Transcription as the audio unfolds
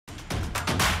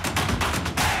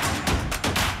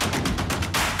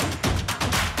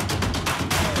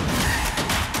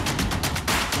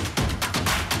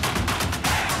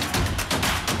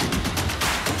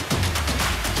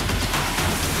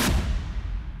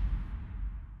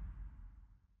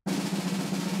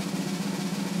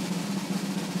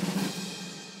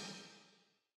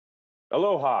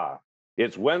Aloha.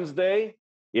 It's Wednesday.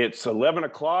 It's 11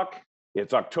 o'clock.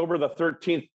 It's October the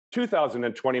 13th,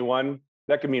 2021.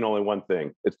 That can mean only one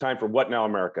thing. It's time for What Now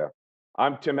America.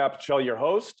 I'm Tim Apicella, your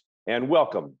host, and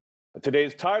welcome.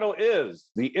 Today's title is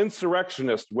The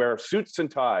Insurrectionists Wear Suits and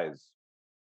Ties.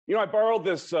 You know, I borrowed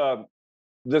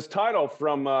this title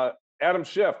from Adam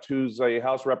Schiff, who's a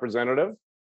House representative.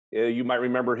 You might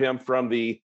remember him from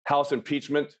the House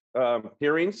impeachment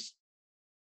hearings.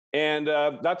 And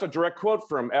that's a direct quote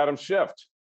from Adam Schiff.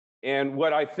 And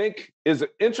what I think is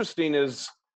interesting is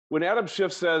when Adam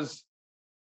Schiff says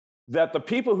that the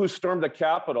people who stormed the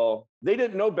Capitol, they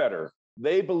didn't know better.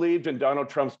 They believed in Donald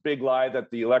Trump's big lie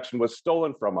that the election was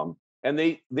stolen from them. And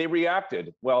they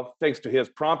reacted. Well, thanks to his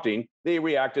prompting, they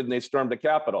reacted and they stormed the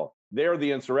Capitol. They're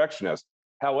the insurrectionists.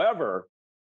 However,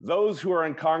 those who are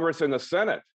in Congress and the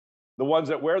Senate, the ones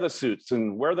that wear the suits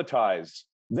and wear the ties,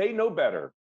 they know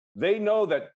better. They know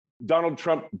that Donald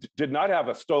Trump did not have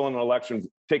a stolen election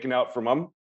taken out from him.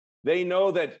 They know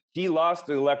that he lost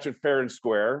the election fair and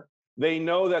square. They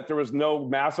know that there was no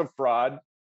massive fraud.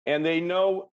 And they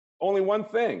know only one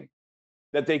thing,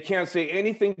 that they can't say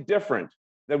anything different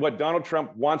than what Donald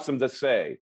Trump wants them to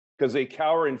say, because they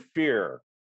cower in fear.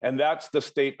 And that's the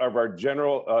state of our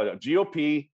general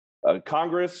GOP,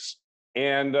 Congress,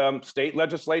 and state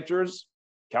legislatures,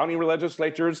 county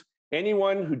legislatures.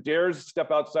 Anyone who dares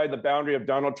step outside the boundary of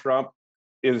Donald Trump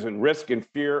is in risk and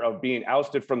fear of being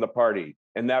ousted from the party,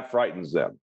 and that frightens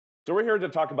them. So we're here to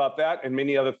talk about that and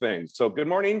many other things. So good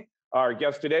morning. Our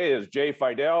guest today is Jay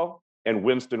Fidell and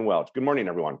Winston Welch. Good morning,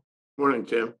 everyone. Morning,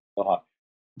 Tim.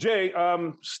 Jay,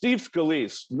 Steve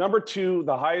Scalise, number 2,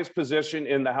 the highest position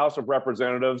in the House of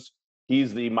Representatives.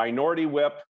 He's the minority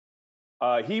whip.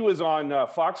 He was on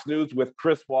Fox News with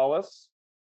Chris Wallace,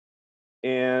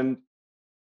 and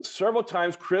several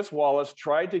times Chris Wallace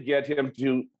tried to get him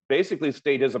to basically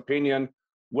state his opinion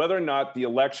whether or not the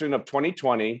election of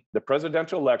 2020, the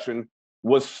presidential election,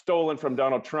 was stolen from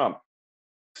Donald Trump.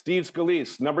 Steve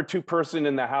Scalise, number 2 person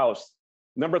in the House,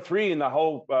 number 3 in the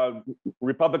whole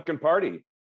Republican Party,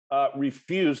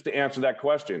 refused to answer that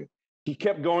question. He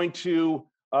kept going to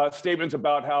statements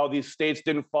about how these states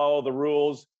didn't follow the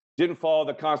rules, didn't follow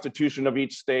the Constitution of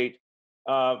each state.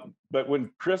 But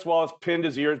when Chris Wallace pinned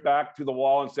his ears back to the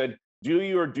wall and said, "Do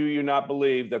you or do you not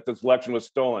believe that this election was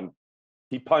stolen?"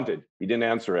 he punted. He didn't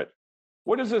answer it.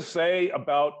 What does this say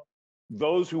about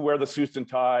those who wear the suits and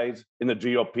ties in the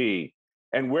GOP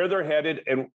and where they're headed,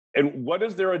 and what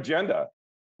is their agenda?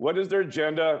 What is their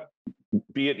agenda,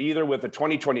 be it either with the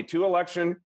 2022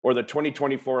 election or the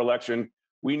 2024 election?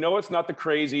 We know it's not the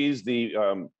crazies,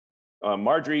 the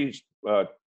Marjorie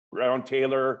Brown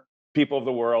Taylor people of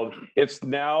the world. It's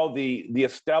now the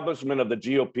establishment of the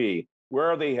GOP.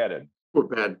 Where are they headed? We're a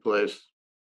bad place.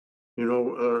 You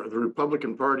know, the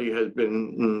Republican Party has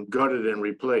been gutted and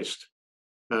replaced,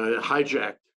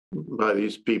 hijacked by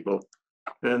these people.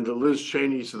 And the Liz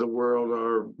Cheneys of the world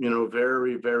are, you know,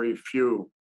 very, very few.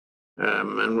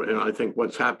 And I think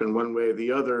what's happened one way or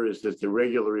the other is that the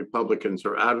regular Republicans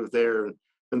are out of there.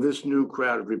 And this new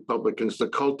crowd of Republicans, the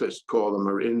cultists call them,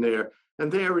 are in there. And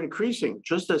they are increasing,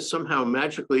 just as somehow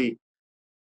magically,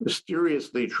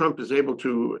 mysteriously, Trump is able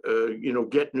to,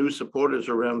 get new supporters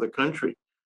around the country.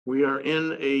 We are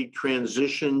in a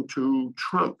transition to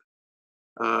Trump.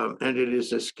 And it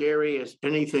is as scary as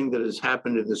anything that has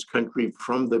happened in this country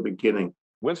from the beginning.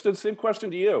 Winston, same question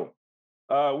to you.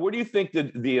 Where do you think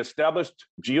that the established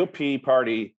GOP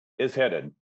party is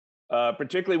headed,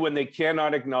 particularly when they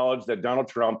cannot acknowledge that Donald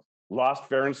Trump lost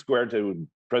fair and square to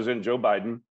President Joe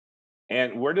Biden?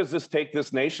 And where does this take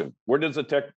this nation? Where does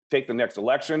it take the next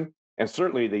election, and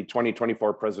certainly the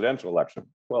 2024 presidential election?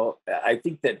 Well, I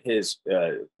think that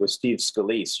with Steve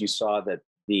Scalise, you saw that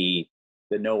the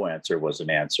no answer was an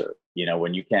answer. You know,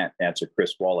 when you can't answer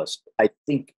Chris Wallace, I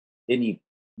think any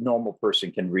normal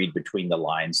person can read between the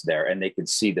lines there, and they can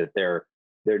see that they're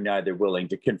neither willing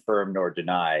to confirm nor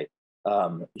deny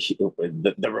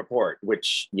the report,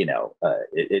 which,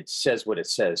 it says what it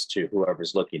says to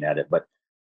whoever's looking at it. But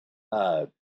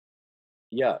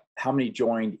how many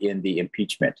joined in the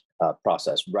impeachment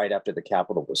process right after the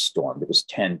Capitol was stormed? It was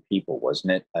 10 people,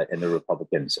 wasn't it? And the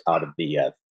Republicans out of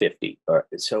the 50.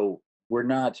 So we're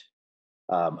not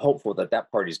hopeful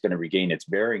that party is going to regain its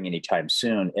bearing anytime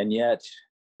soon. And yet,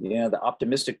 the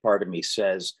optimistic part of me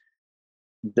says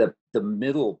the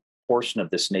middle portion of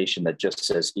this nation that just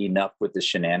says enough with the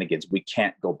shenanigans. We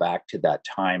can't go back to that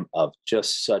time of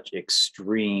just such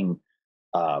extreme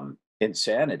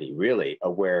insanity, really,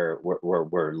 where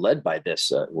we're led by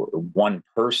this one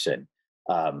person,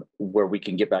 where we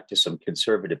can get back to some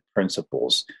conservative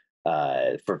principles.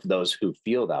 for those who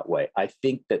feel that way. I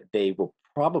think that they will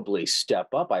probably step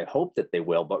up. I hope that they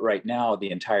will. But right now,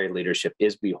 the entire leadership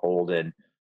is beholden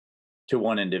to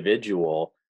one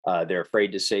individual. They're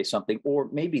afraid to say something, or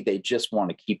maybe they just want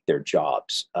to keep their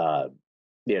jobs. And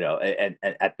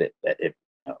at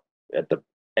the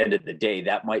end of the day,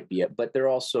 that might be it. But they're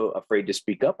also afraid to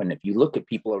speak up. And if you look at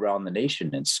people around the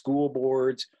nation in school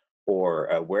boards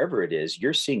or wherever it is,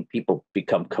 you're seeing people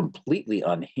become completely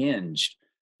unhinged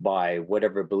by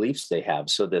whatever beliefs they have.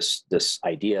 So this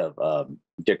idea of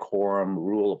decorum,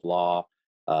 rule of law,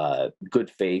 good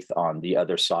faith on the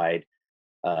other side,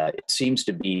 it seems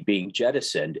to be being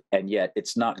jettisoned, and yet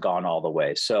it's not gone all the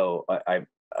way. So I'm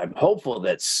hopeful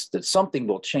that something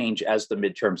will change as the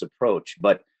midterms approach.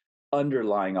 But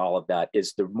underlying all of that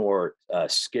is the more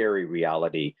scary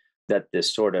reality that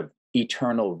this sort of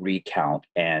eternal recount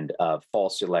and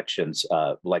false elections,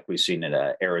 like we've seen in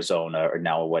Arizona, or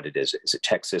now what it is it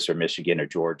Texas or Michigan or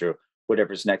Georgia,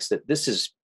 whatever's next, that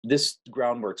this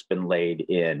groundwork's been laid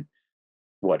in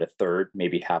a third,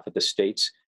 maybe half of the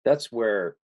states. That's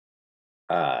where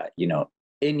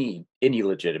any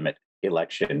legitimate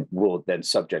election will then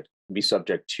be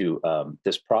subject to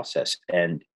this process.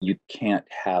 And you can't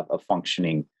have a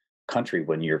functioning country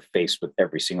when you're faced with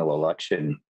every single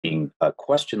election being a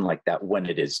question like that, when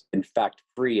it is in fact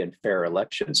free and fair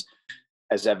elections,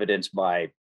 as evidenced by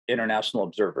international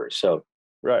observers. So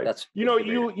right, that's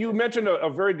you mentioned a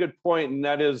very good point, and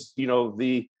that is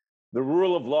the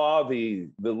rule of law, the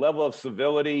level of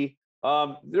civility.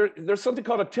 There's something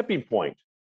called a tipping point.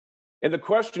 And the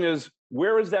question is,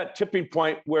 where is that tipping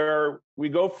point where we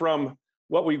go from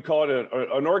what we call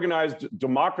an organized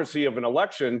democracy of an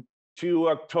election to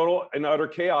a total and utter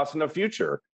chaos in the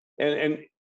future? And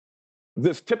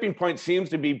this tipping point seems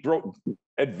to be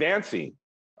advancing.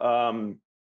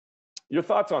 Your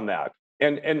thoughts on that?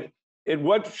 And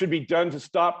what should be done to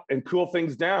stop and cool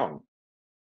things down?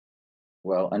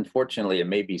 Well, unfortunately, it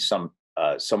may be someone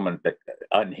that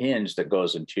unhinged that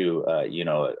goes into a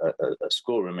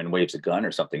schoolroom and waves a gun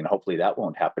or something, and hopefully that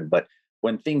won't happen. But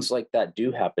when things like that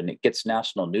do happen, it gets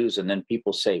national news, and then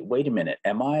people say, "Wait a minute,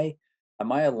 am I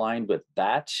aligned with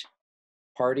that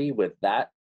party, with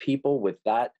that people, with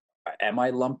that? Am I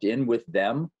lumped in with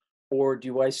them, or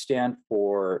do I stand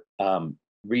for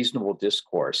reasonable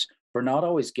discourse, for not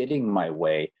always getting my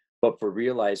way, but for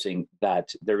realizing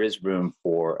that there is room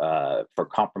for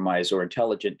compromise or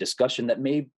intelligent discussion that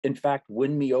may, in fact,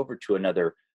 win me over to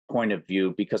another point of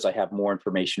view because I have more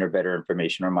information or better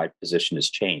information, or my position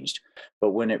has changed." But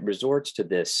when it resorts to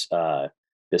this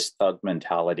thug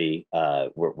mentality,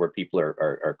 where people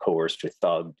are coerced or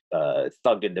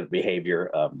thugged into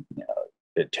behavior,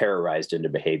 terrorized into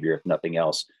behavior, if nothing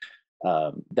else,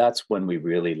 that's when we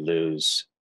really lose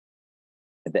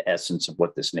the essence of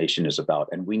what this nation is about.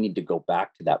 And we need to go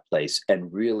back to that place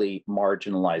and really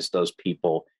marginalize those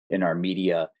people in our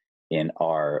media, in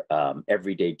our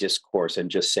everyday discourse,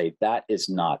 and just say, that is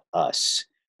not us.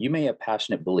 You may have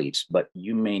passionate beliefs, but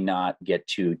you may not get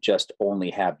to just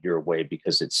only have your way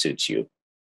because it suits you.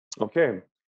 Okay.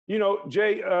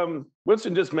 Jay,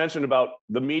 Winston just mentioned about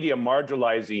the media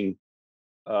marginalizing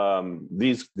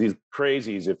these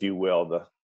crazies, if you will,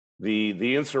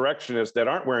 the insurrectionists that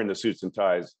aren't wearing the suits and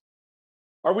ties.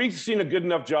 Are we seeing a good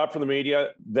enough job from the media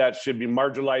that should be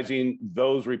marginalizing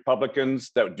those Republicans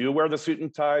that do wear the suit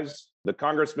and ties, the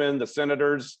congressmen, the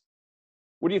senators?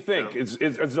 What do you think? Is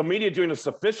the media doing a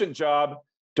sufficient job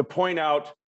to point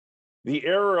out the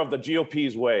error of the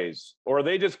GOP's ways? Or are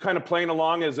they just kind of playing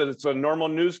along as it's a normal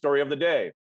news story of the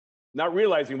day, not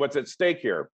realizing what's at stake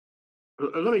here?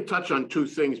 Let me touch on two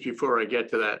things before I get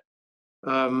to that.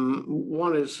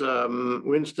 One is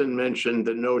Winston mentioned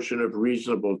the notion of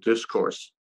reasonable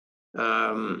discourse.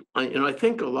 I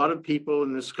think a lot of people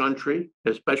in this country,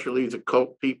 especially the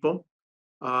cult people,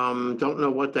 don't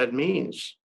know what that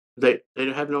means. They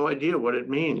have no idea what it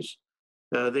means.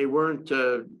 They weren't,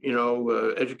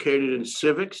 educated in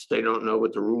civics. They don't know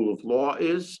what the rule of law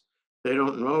is. They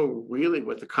don't know really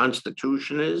what the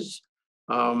Constitution is.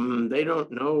 They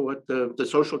don't know what the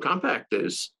social compact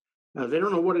is. They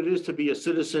don't know what it is to be a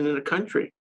citizen in a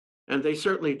country. And they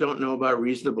certainly don't know about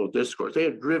reasonable discourse. They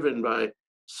are driven by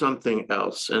something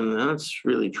else, and that's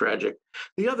really tragic.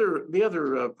 The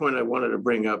other point I wanted to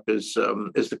bring up is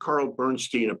the Carl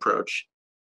Bernstein approach.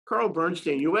 Carl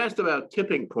Bernstein, you asked about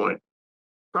tipping point.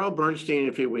 Carl Bernstein,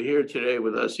 if he were here today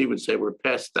with us, he would say we're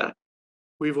past that.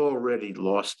 We've already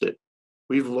lost it.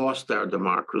 We've lost our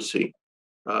democracy.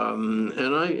 And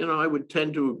I would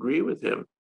tend to agree with him.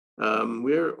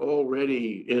 We're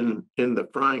already in the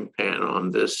frying pan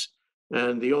on this,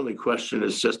 and the only question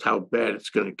is just how bad it's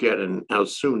going to get and how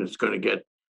soon it's going to get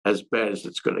as bad as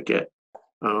it's going to get.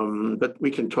 But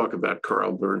we can talk about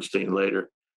Carl Bernstein later.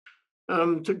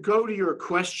 To go to your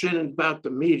question about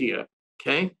the media,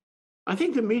 okay? I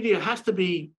think the media has to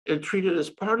be treated as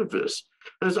part of this.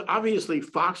 As obviously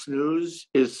Fox News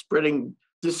is spreading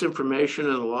disinformation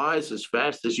and lies as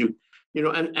fast as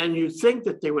and you think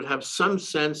that they would have some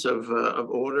sense of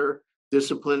order,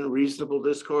 discipline, reasonable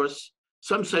discourse,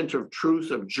 some sense of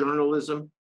truth, of journalism,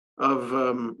 of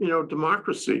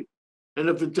democracy, and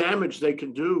of the damage they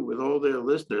can do with all their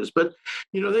listeners. But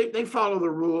they follow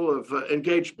the rule of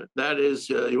engagement. That is,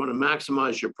 you want to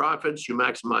maximize your profits, you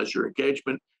maximize your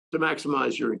engagement. To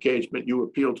maximize your engagement, you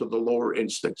appeal to the lower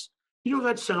instincts.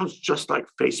 That sounds just like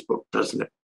Facebook, doesn't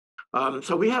it?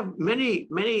 So we have many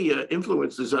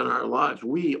influences on our lives.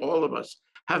 All of us,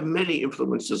 have many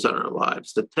influences on our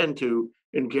lives that tend to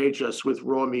engage us with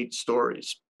raw meat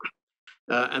stories.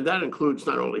 And that includes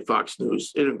not only Fox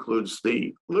News, it includes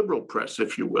the liberal press,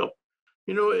 if you will.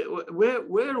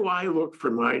 Where do I look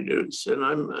for my news? And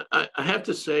I have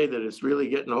to say that it's really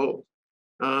getting old.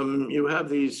 You have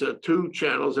these two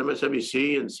channels,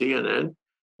 MSNBC and CNN,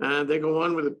 and they go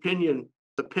on with opinion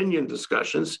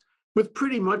discussions with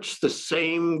pretty much the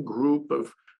same group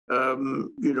of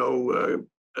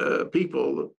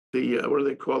people. What do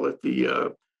they call it?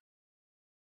 The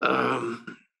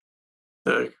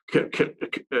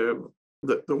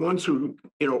ones who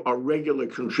are regular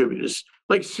contributors,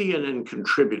 like CNN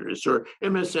contributors or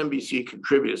MSNBC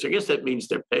contributors. I guess that means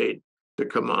they're paid to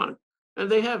come on. And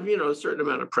they have, a certain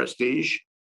amount of prestige,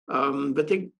 but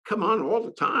they come on all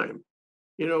the time.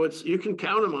 You can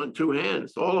count them on two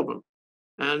hands, all of them,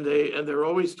 and they're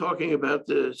always talking about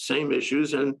the same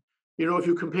issues. And if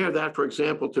you compare that, for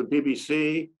example, to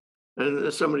BBC,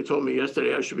 and somebody told me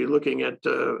yesterday I should be looking at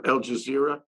Al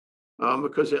Jazeera,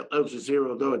 because Al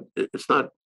Jazeera, though it's not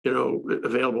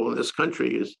available in this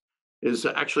country, is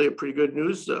actually a pretty good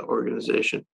news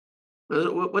organization.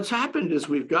 What's happened is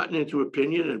we've gotten into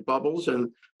opinion and bubbles,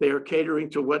 and they are catering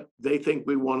to what they think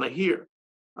we want to hear.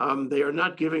 They are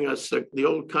not giving us the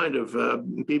old kind of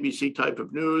BBC type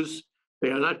of news.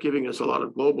 They are not giving us a lot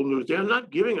of global news. They are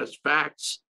not giving us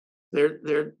facts.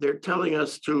 They're telling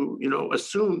us to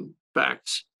assume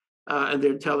facts, and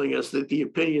they're telling us that the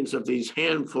opinions of these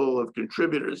handful of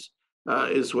contributors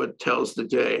is what tells the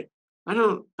day. I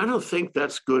don't think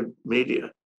that's good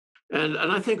media. And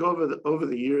I think over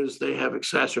the years, they have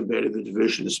exacerbated the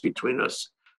divisions between us,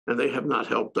 and they have not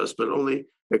helped us, but only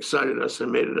excited us and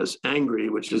made us angry,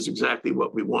 which is exactly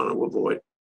what we want to avoid.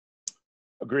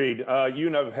 Agreed. You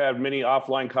and I have had many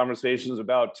offline conversations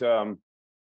about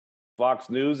Fox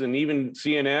News and even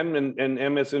CNN and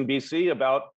MSNBC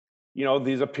about,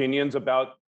 these opinions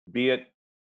about, be it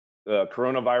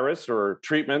coronavirus or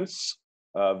treatments,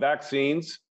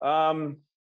 vaccines.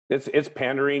 It's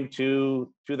pandering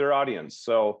to their audience.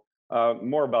 So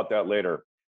more about that later.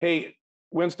 Hey,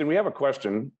 Winston, we have a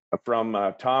question from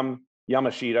Tom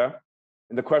Yamashita.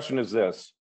 And the question is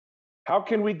this: how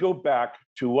can we go back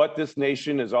to what this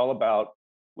nation is all about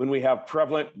when we have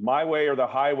prevalent my way or the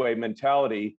highway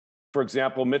mentality? For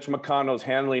example, Mitch McConnell's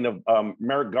handling of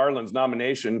Merrick Garland's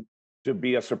nomination to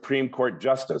be a Supreme Court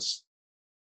justice.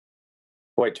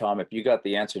 Boy, Tom, if you got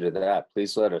the answer to that,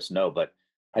 please let us know. But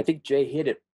I think Jay hit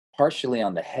it partially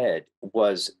on the head,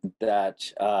 was that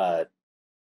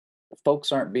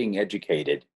folks aren't being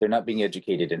educated. They're not being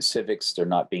educated in civics. They're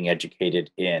not being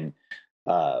educated in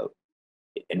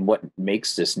what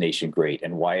makes this nation great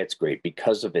and why it's great,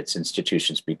 because of its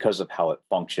institutions, because of how it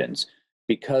functions,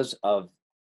 because of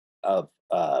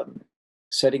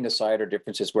setting aside our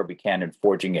differences where we can and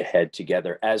forging ahead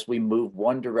together as we move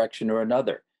one direction or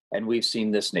another. And we've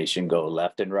seen this nation go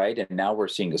left and right, and now we're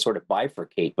seeing it sort of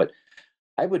bifurcate. But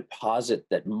I would posit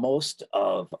that most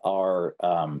of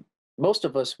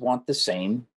us want the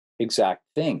same exact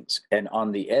things. And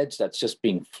on the edge, that's just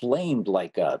being flamed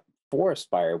like a forest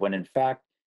fire, when in fact,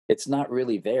 it's not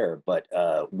really there. But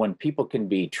when people can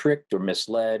be tricked or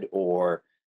misled or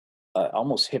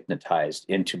almost hypnotized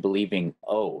into believing,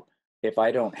 oh, if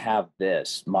I don't have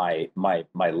this, my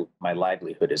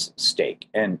livelihood is at stake.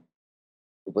 And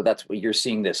well, that's what you're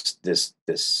seeing, this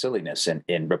silliness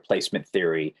in replacement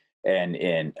theory and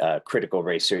in critical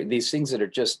race theory. These things that are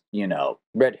just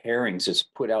red herrings is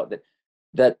put out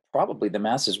that probably the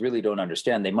masses really don't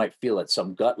understand. They might feel at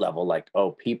some gut level like,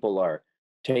 oh, people are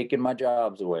taking my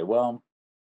jobs away. Well,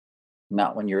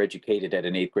 not when you're educated at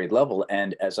an 8th grade level.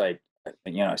 And as I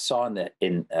saw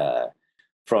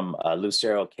from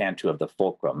Lucero Cantu of the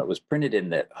Fulcrum, it was printed in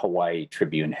the Hawaii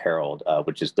Tribune Herald,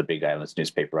 which is the Big Island's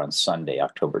newspaper, on Sunday,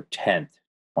 October 10th,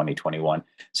 2021,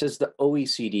 says the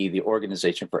OECD, the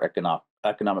Organization for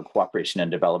Economic Cooperation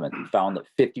and Development, found that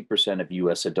 50% of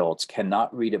US adults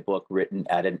cannot read a book written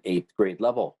at an 8th grade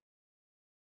level.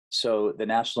 So the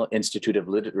National Institute of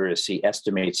Literacy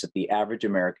estimates that the average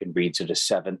American reads at a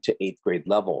 7th to 8th grade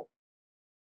level.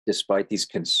 Despite these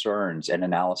concerns, an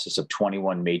analysis of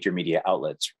 21 major media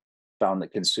outlets found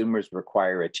that consumers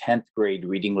require a 10th grade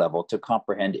reading level to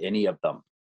comprehend any of them.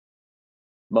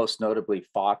 Most notably,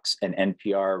 Fox and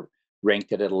NPR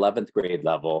ranked at an 11th grade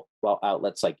level, while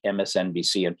outlets like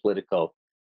MSNBC and Politico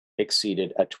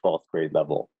exceeded a 12th grade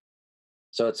level.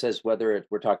 So it says whether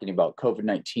we're talking about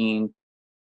COVID-19,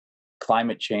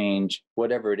 climate change,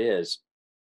 whatever it is,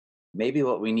 maybe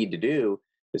what we need to do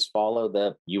is follow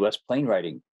the U.S. Plain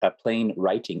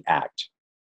Writing Act,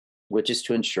 which is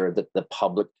to ensure that the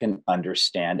public can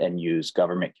understand and use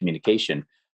government communication.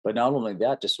 But not only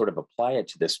that, to sort of apply it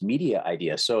to this media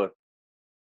idea. So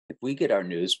if we get our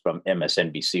news from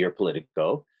MSNBC or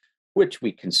Politico, which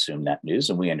we consume that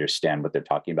news and we understand what they're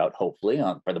talking about, hopefully,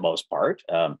 for the most part,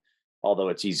 although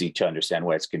it's easy to understand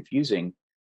why it's confusing,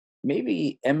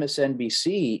 maybe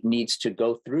MSNBC needs to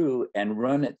go through and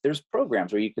run it. There's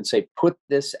programs where you can say, put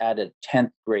this at a 10th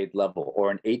grade level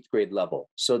or an 8th grade level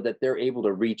so that they're able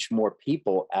to reach more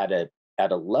people at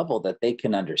a level that they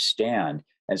can understand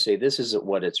and say, this is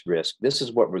what it's risk. This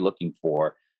is what we're looking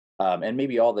for. And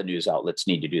maybe all the news outlets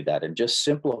need to do that and just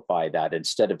simplify that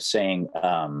instead of saying,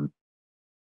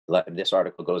 this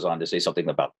article goes on to say something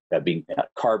about being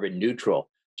carbon neutral.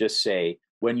 Just say,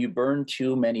 when you burn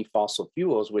too many fossil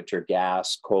fuels, which are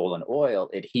gas, coal, and oil,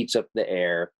 it heats up the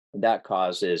air. And that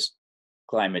causes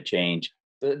climate change.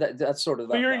 That's sort of.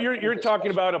 So you're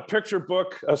talking about a picture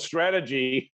book, a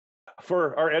strategy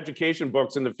for our education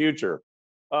books in the future.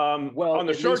 Well, on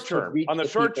the short term,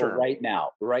 right now,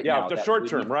 the short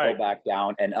term, right? Go back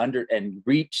down and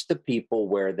reach the people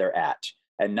where they're at,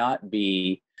 and not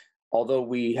be. Although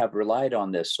we have relied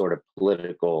on this sort of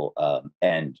political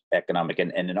and economic,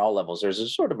 and in all levels, there's a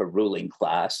sort of a ruling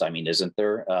class. I mean, isn't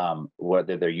there?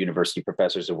 Whether they're university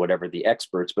professors or whatever, the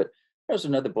experts. But there's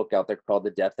another book out there called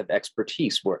The Death of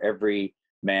Expertise, where every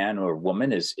man or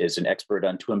woman is an expert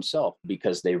unto himself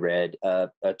because they read a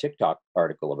TikTok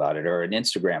article about it or an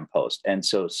Instagram post. And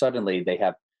so suddenly they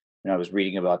have, I was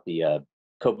reading about the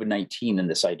COVID-19 and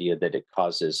this idea that it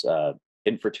causes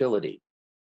infertility.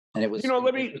 And it was an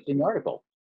interesting article.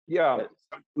 Yeah,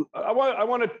 I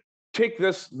want to take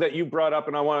this that you brought up,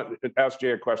 and I want to ask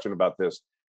Jay a question about this.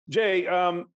 Jay,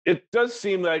 it does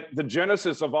seem like the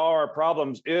genesis of all our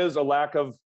problems is a lack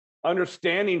of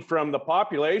understanding from the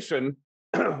population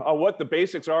of what the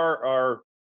basics are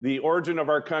the origin of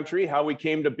our country, how we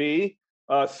came to be,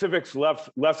 civics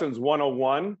lessons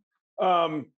 101,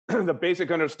 the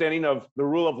basic understanding of the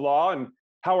rule of law and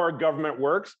how our government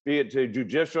works, be it to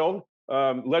judicial,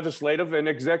 legislative, and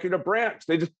executive branch.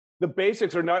 The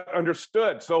basics are not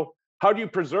understood. So how do you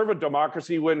preserve a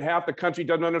democracy when half the country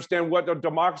doesn't understand what a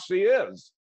democracy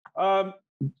is?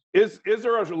 Is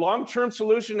there a long-term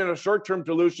solution and a short-term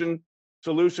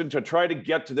solution to try to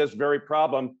get to this very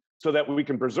problem so that we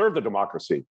can preserve the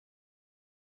democracy?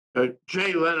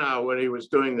 Jay Leno, when he was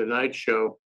doing the night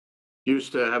show,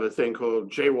 used to have a thing called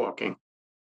jaywalking,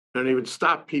 and he would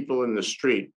stop people in the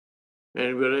street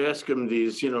and would ask them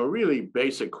these, really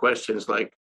basic questions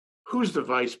like, who's the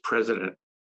vice president?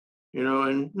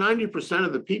 And 90%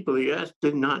 of the people he asked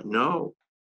did not know.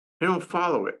 They don't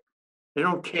follow it. They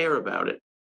don't care about it.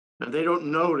 And they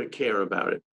don't know to care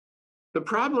about it. The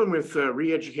problem with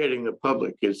re-educating the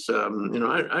public is,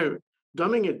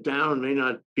 dumbing it down may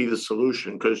not be the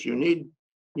solution, because you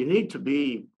need to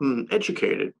be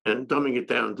educated, and dumbing it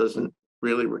down doesn't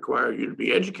really require you to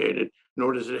be educated,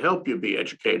 nor does it help you be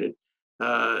educated.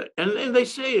 And they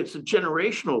say it's a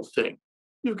generational thing.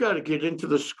 You've got to get into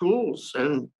the schools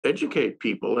and educate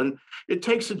people. And it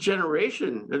takes a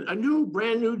generation,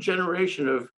 brand new generation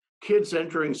of kids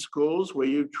entering schools where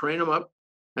you train them up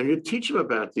and you teach them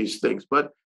about these things.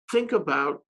 But think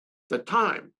about the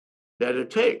time that it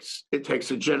takes. It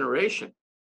takes a generation.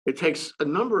 It takes a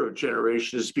number of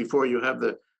generations before you have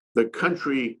the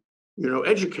country,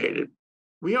 educated.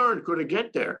 We aren't going to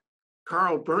get there.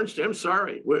 Carl Bernstein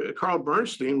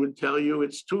would tell you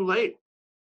it's too late.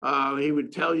 He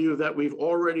would tell you that we've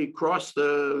already crossed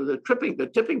the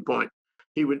tipping point.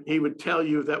 He would tell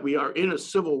you that we are in a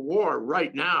civil war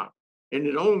right now, and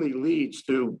it only leads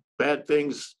to bad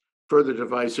things, further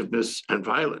divisiveness and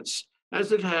violence,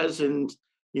 as it has in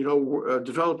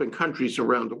developing countries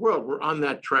around the world. We're on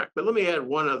that track. But let me add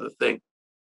one other thing.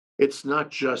 It's not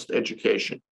just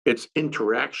education; it's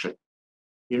interaction.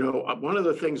 One of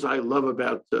the things I love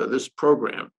about this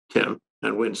program, Tim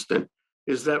and Winston,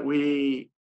 is that we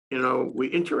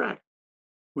interact,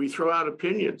 we throw out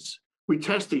opinions, we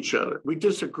test each other, we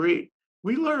disagree,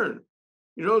 we learn.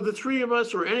 The three of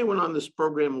us or anyone on this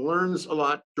program learns a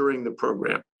lot during the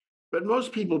program, but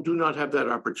most people do not have that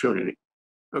opportunity.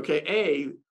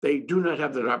 Okay, they do not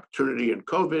have that opportunity in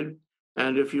COVID.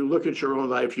 And if you look at your own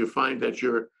life, you find that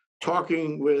you're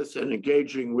talking with and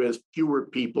engaging with fewer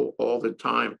people all the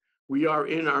time. We are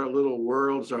in our little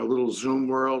worlds, our little Zoom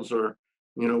worlds, or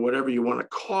whatever you want to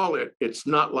call it. It's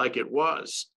not like it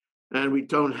was. And we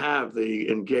don't have the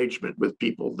engagement with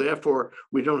people. Therefore,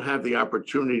 we don't have the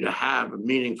opportunity to have a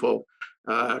meaningful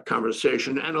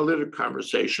conversation, analytic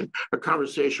conversation, a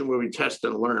conversation where we test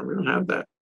and learn. We don't have that.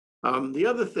 The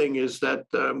other thing is that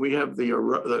we have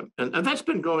and that's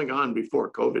been going on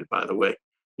before COVID, by the way.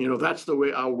 That's the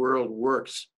way our world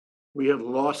works. We have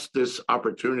lost this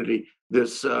opportunity,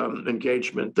 this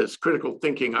engagement, this critical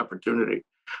thinking opportunity.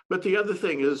 But the other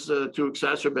thing is to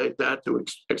exacerbate that, to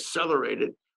accelerate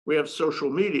it, we have social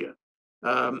media.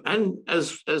 And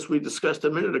as we discussed a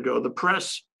minute ago, the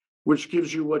press, which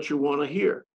gives you what you want to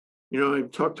hear. I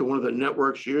talked to one of the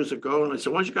networks years ago, and I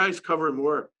said, why don't you guys cover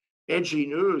more edgy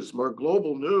news, more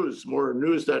global news, more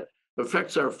news that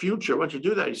affects our future? Why don't you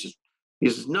do that? He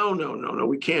says, no,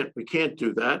 we can't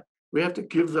do that. We have to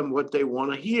give them what they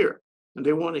want to hear. And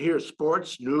they want to hear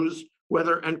sports, news,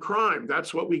 weather, and crime.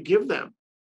 That's what we give them.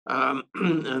 And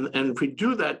if we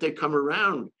do that, they come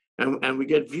around and we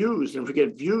get views. And if we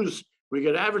get views, we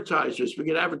get advertisers. We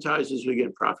get advertisers, we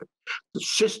get profit. The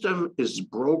system is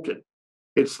broken.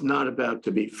 It's not about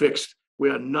to be fixed. We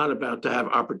are not about to have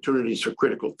opportunities for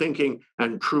critical thinking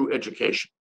and true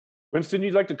education. Winston,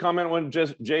 you'd like to comment on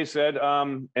what Jay said?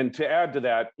 And to add to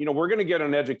that, we're going to get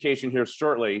an education here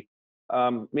shortly,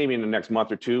 maybe in the next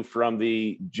month or two, from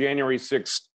the January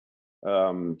 6th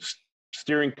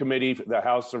steering committee, the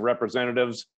House of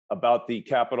Representatives, about the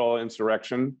Capitol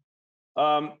insurrection.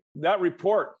 That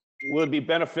report, will it be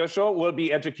beneficial? Will it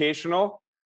be educational?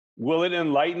 Will it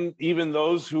enlighten even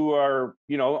those who are,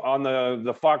 on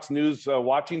the Fox News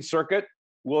watching circuit?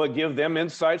 Will it give them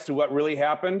insights to what really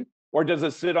happened? Or does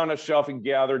it sit on a shelf and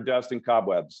gather dust and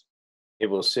cobwebs? It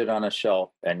will sit on a shelf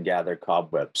and gather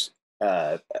cobwebs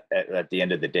at the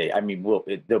end of the day. I mean,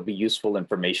 there'll be useful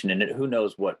information in it. Who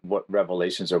knows what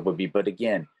revelations there will be. But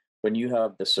again, when you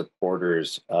have the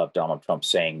supporters of Donald Trump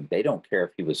saying they don't care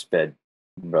if he was fed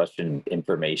Russian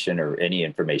information or any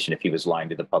information, if he was lying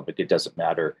to the public, it doesn't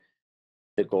matter.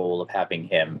 The goal of having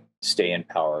him stay in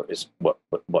power is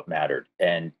what mattered.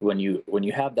 And when you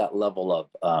have that level of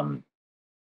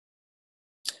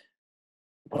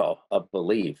of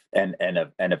belief and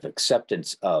of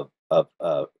acceptance of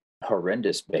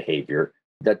horrendous behavior,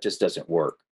 that just doesn't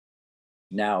work.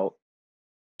 Now,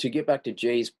 to get back to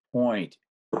Jay's point,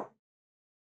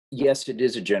 yes, it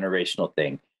is a generational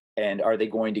thing. And are they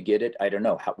going to get it? I don't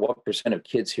know. What percent of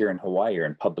kids here in Hawaii are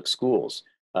in public schools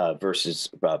versus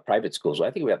private schools? Well,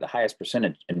 I think we have the highest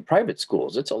percentage in private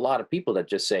schools. It's a lot of people that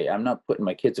just say, I'm not putting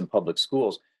my kids in public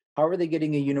schools. How are they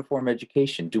getting a uniform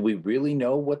education? Do we really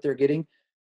know what they're getting?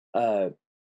 And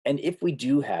if we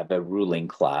do have a ruling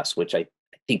class, which I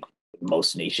think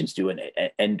most nations do,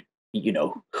 and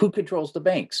who controls the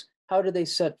banks? How do they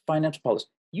set financial policy?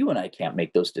 You and I can't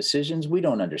make those decisions. We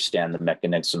don't understand the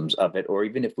mechanisms of it, or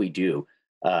even if we do,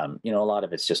 a lot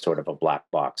of it's just sort of a black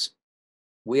box.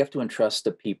 We have to entrust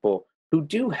the people who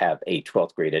do have a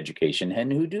 12th grade education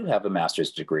and who do have a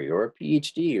master's degree or a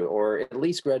PhD, or at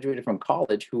least graduated from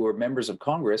college, who are members of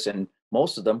Congress, and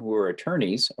most of them who are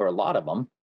attorneys, or a lot of them,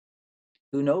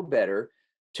 who know better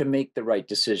to make the right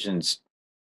decisions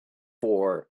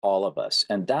for all of us.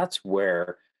 And that's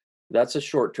a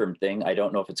short-term thing. I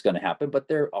don't know if it's going to happen, but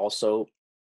they're also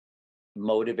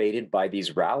motivated by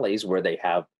these rallies where they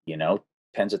have,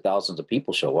 tens of thousands of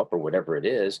people show up or whatever it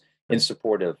is in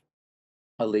support of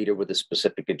a leader with a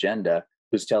specific agenda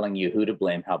who's telling you who to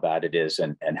blame, how bad it is,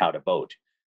 and how to vote.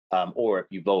 Or if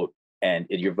you vote and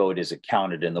your vote isn't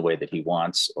counted in the way that he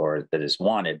wants or that is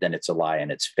wanted, then it's a lie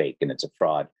and it's fake and it's a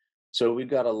fraud. So we've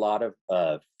got a lot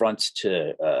of fronts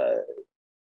to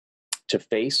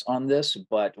face on this,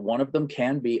 but one of them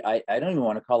can be, I don't even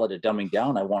want to call it a dumbing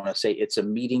down. I want to say it's a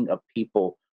meeting of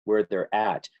people where they're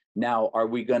at. Now, are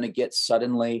we going to get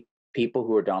suddenly people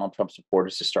who are Donald Trump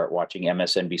supporters to start watching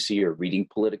MSNBC or reading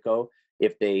Politico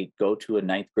if they go to a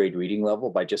 9th grade reading level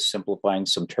by just simplifying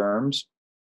some terms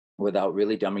without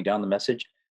really dumbing down the message?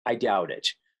 I doubt it.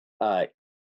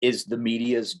 Is the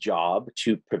media's job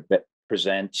to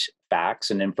present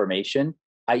facts and information?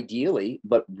 Ideally,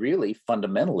 but really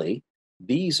fundamentally,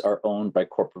 These are owned by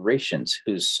corporations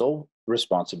whose sole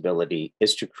responsibility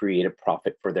is to create a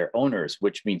profit for their owners,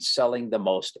 which means selling the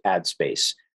most ad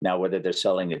space. Now, whether they're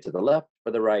selling it to the left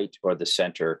or the right or the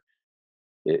center,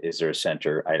 is there a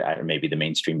center? Maybe the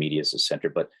mainstream media is a center,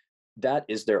 but that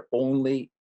is their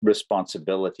only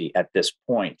responsibility at this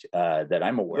point that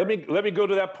I'm aware. Let me go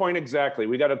to that point exactly.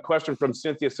 We got a question from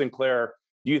Cynthia Sinclair.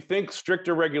 Do you think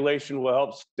stricter regulation will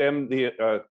help stem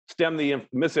the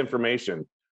misinformation?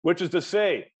 Which is to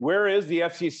say, where is the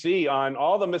FCC on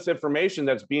all the misinformation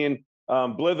that's being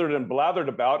blithered and blathered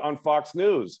about on Fox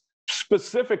News,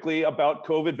 specifically about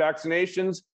COVID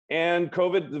vaccinations and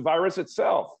COVID the virus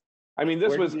itself? I mean,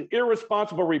 this was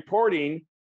irresponsible reporting,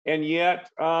 and yet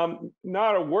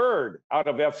not a word out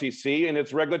of FCC and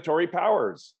its regulatory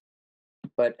powers.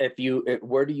 But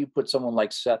where do you put someone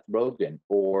like Seth Rogen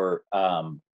or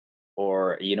like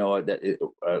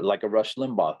a Rush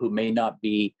Limbaugh, who may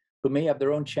have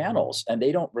their own channels and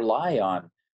they don't rely on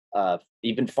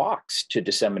even Fox to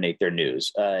disseminate their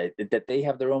news, that they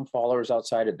have their own followers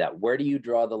outside of that? Where do you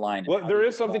draw the line? Well, there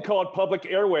is something called public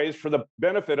airways for the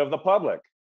benefit of the public.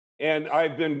 And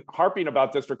I've been harping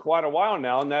about this for quite a while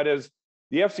now, and that is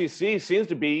the FCC seems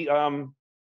to be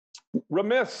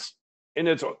remiss in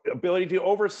its ability to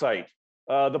oversight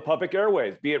the public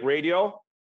airways, be it radio,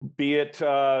 be it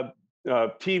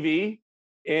TV,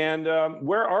 and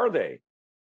where are they?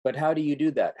 But how do you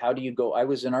do that? How do you go? I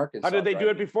was in Arkansas. How did they do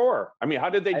it before? I mean, how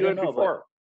did they do it before?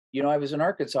 I was in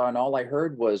Arkansas, and all I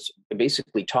heard was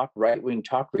basically right-wing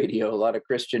talk radio, a lot of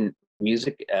Christian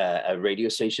music radio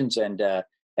stations, and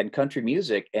country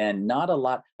music, and not a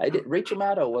lot. Rachel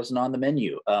Maddow wasn't on the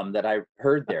menu that I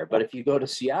heard there. But if you go to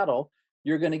Seattle,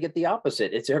 you're going to get the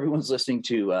opposite. It's everyone's listening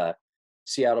to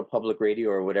Seattle Public Radio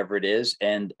or whatever it is,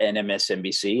 and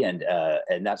MSNBC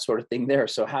and that sort of thing there.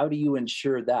 So how do you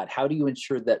ensure that? How do you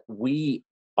ensure that we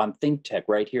on Think Tech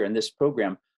right here in this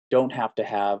program don't have to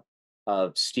have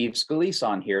Steve Scalise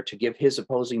on here to give his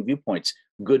opposing viewpoints?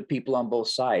 Good people on both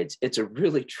sides. It's a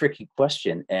really tricky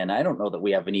question, and I don't know that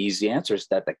we have any easy answers.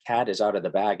 That the cat is out of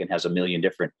the bag and has a million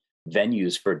different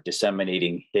venues for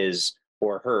disseminating his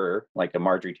or her, like a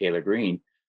Marjorie Taylor Greene.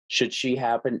 Should she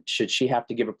have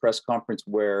to give a press conference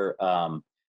where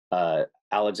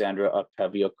Alexandra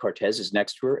Ocasio-Cortez is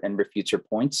next to her and refutes her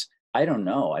points? I don't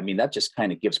know. I mean, that just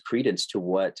kind of gives credence to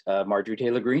what Marjorie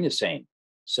Taylor Greene is saying.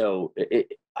 So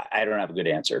I don't have a good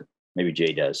answer. Maybe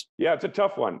Jay does. Yeah, it's a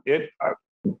tough one.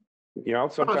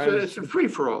 Sometimes it's a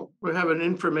free-for-all. We have an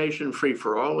information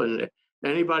free-for-all, and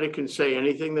anybody can say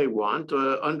anything they want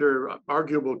under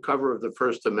arguable cover of the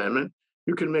First Amendment.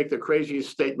 You can make the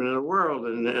craziest statement in the world,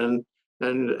 and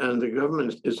the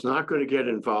government is not going to get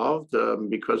involved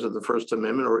because of the First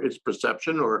Amendment or its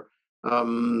perception or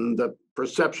the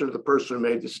perception of the person who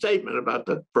made the statement about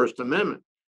the First Amendment.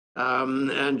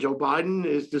 And Joe Biden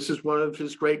this is one of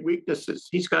his great weaknesses.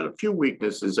 He's got a few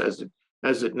weaknesses as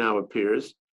it now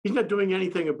appears. He's not doing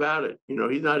anything about it.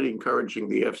 He's not encouraging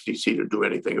the FCC to do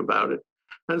anything about it.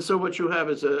 And so what you have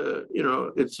is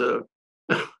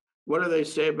what do they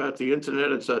say about the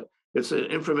internet? It's an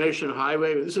information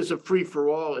highway. This is a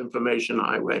free-for-all information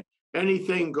highway.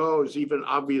 Anything goes, even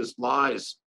obvious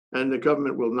lies, and the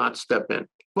government will not step in.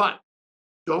 But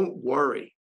don't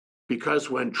worry, because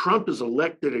when Trump is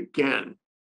elected again,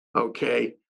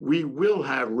 okay, we will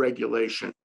have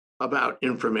regulation about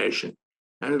information.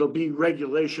 And it'll be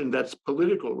regulation that's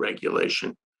political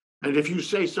regulation. And if you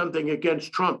say something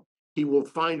against Trump, he will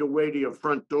find a way to your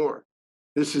front door.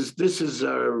 This is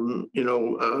a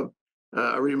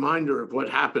reminder of what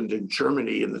happened in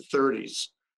Germany in the 30s.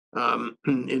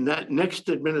 In that next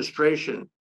administration,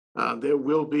 there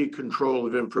will be control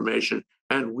of information,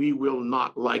 and we will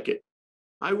not like it.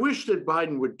 I wish that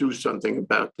Biden would do something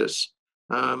about this.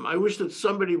 I wish that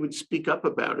somebody would speak up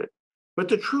about it. But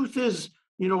the truth is,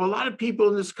 a lot of people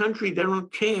in this country, they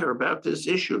don't care about this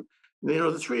issue.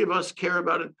 The three of us care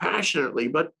about it passionately,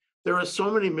 but there are so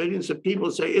many millions of people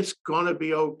who say it's going to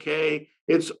be okay.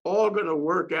 It's all going to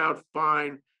work out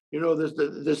fine. There's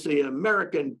the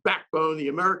American backbone, the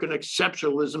American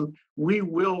exceptionalism. We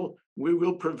will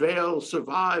prevail,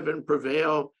 survive and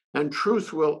prevail, and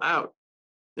truth will out.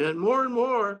 And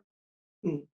more,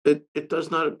 it does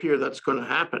not appear that's going to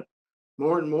happen.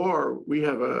 More and more, we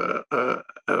have a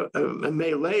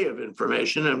melee of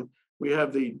information, and we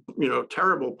have the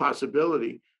terrible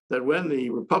possibility that when the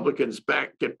Republicans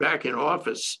get back in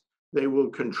office, they will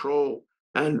control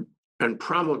and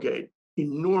promulgate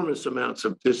enormous amounts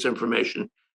of disinformation.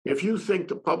 If you think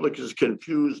the public is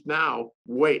confused now,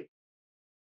 wait.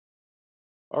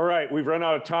 All right, we've run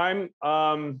out of time.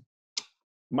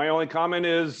 My only comment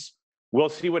is we'll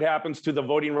see what happens to the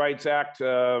Voting Rights Act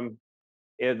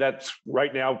that's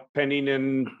right now pending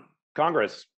in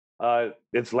Congress.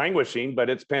 It's languishing, but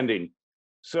it's pending.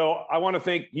 So I want to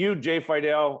thank you, Jay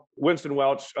Fidell, Winston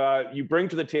Welch. You bring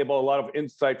to the table a lot of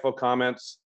insightful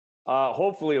comments,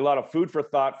 hopefully a lot of food for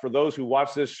thought for those who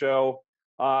watch this show.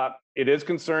 It is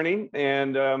concerning,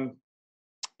 and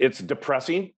it's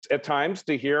depressing at times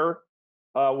to hear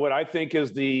what I think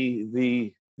is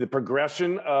the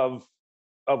progression of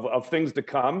things to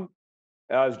come.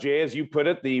 As Jay, as you put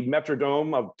it, the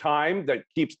metrodome of time that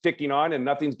keeps ticking on and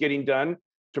nothing's getting done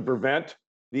to prevent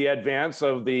the advance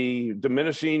of the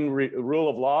diminishing rule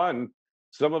of law and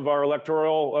some of our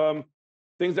electoral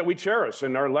things that we cherish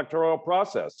in our electoral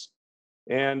process.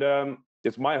 And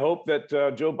it's my hope that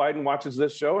Joe Biden watches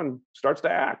this show and starts to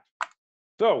act.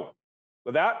 So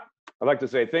with that, I'd like to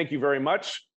say thank you very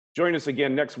much. Join us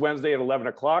again next Wednesday at 11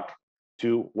 o'clock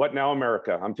to What Now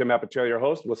America. I'm Tim Apicella, your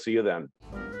host. We'll see you then.